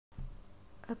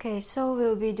Okay, so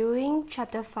we'll be doing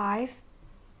chapter 5,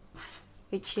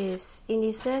 which is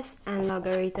indices and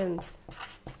logarithms.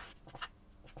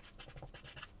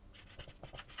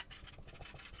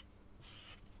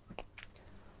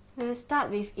 We'll start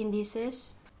with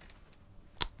indices.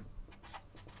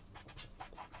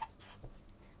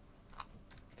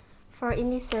 For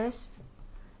indices,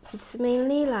 it's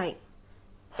mainly like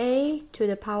a to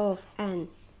the power of n,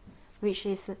 which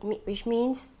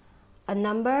means a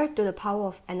number to the power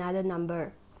of another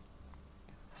number,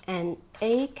 and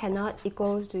a cannot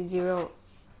equals to 0.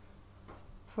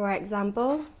 For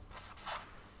example,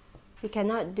 we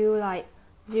cannot do like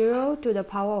 0 to the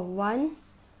power of 1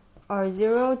 or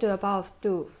 0 to the power of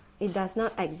 2. It does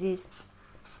not exist.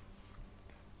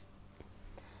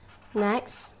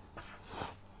 Next,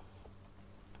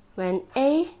 when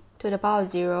a to the power of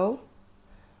 0,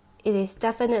 it is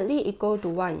definitely equal to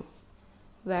 1,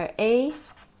 where a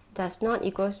does not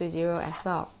equal to 0 as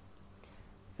well.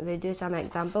 We'll do some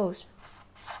examples.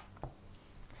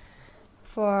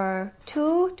 For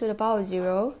 2 to the power of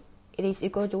 0, it is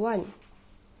equal to 1.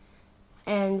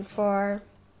 And for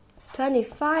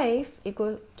 25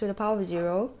 equal to the power of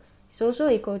 0, it's also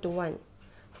equal to 1.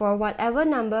 For whatever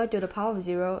number to the power of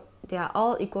 0, they are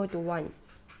all equal to 1.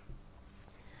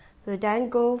 We'll then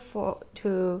go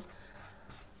to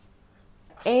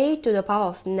a to the power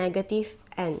of negative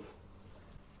n.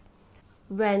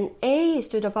 When a is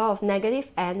to the power of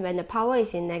negative n, when the power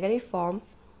is in negative form,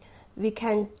 we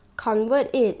can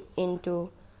convert it into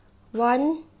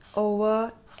 1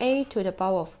 over a to the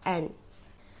power of n.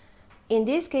 In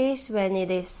this case, when it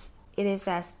is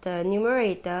as the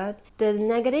numerator, the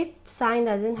negative sign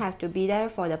doesn't have to be there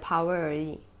for the power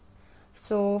already.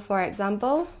 So for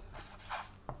example,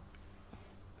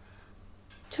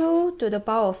 2 to the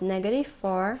power of negative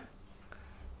 4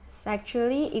 is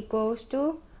actually equals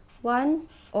to 1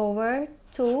 over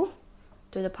 2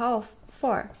 to the power of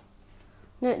 4.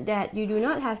 Note that you do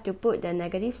not have to put the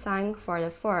negative sign for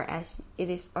the 4 as it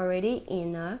is already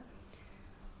in a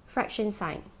fraction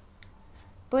sign.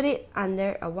 Put it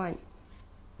under a 1.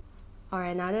 Or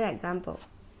another example.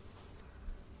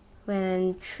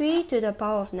 When 3 to the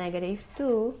power of negative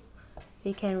 2,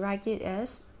 we can write it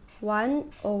as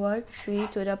 1 over 3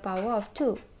 to the power of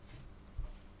 2.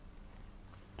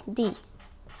 D.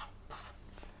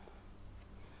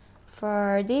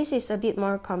 For this is a bit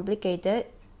more complicated.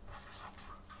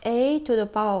 A to the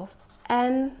power of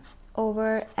m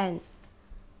over n.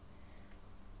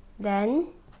 Then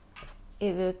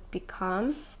it will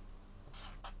become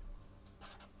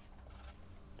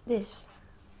this.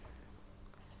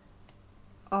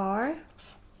 Or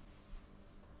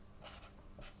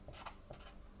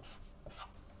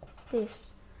this.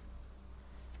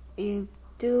 You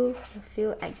do a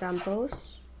few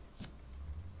examples.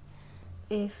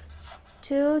 If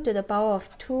 2 to the power of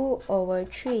 2 over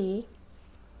 3,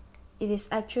 it is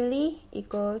actually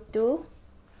equal to,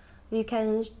 we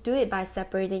can do it by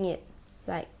separating it.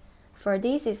 Like for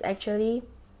this is actually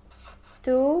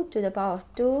 2 to the power of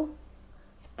 2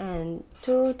 and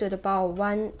 2 to the power of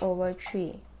 1 over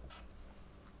 3.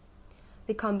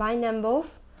 We combine them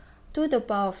both. 2 to the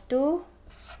power of 2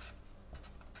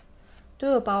 to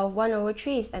the power of 1 over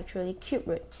 3 is actually cube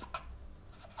root.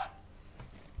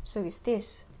 So it's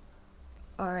this.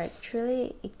 Or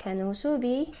actually it can also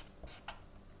be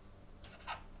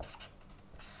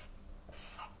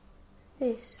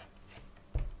this.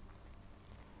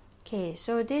 Okay,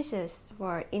 so this is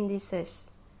for indices.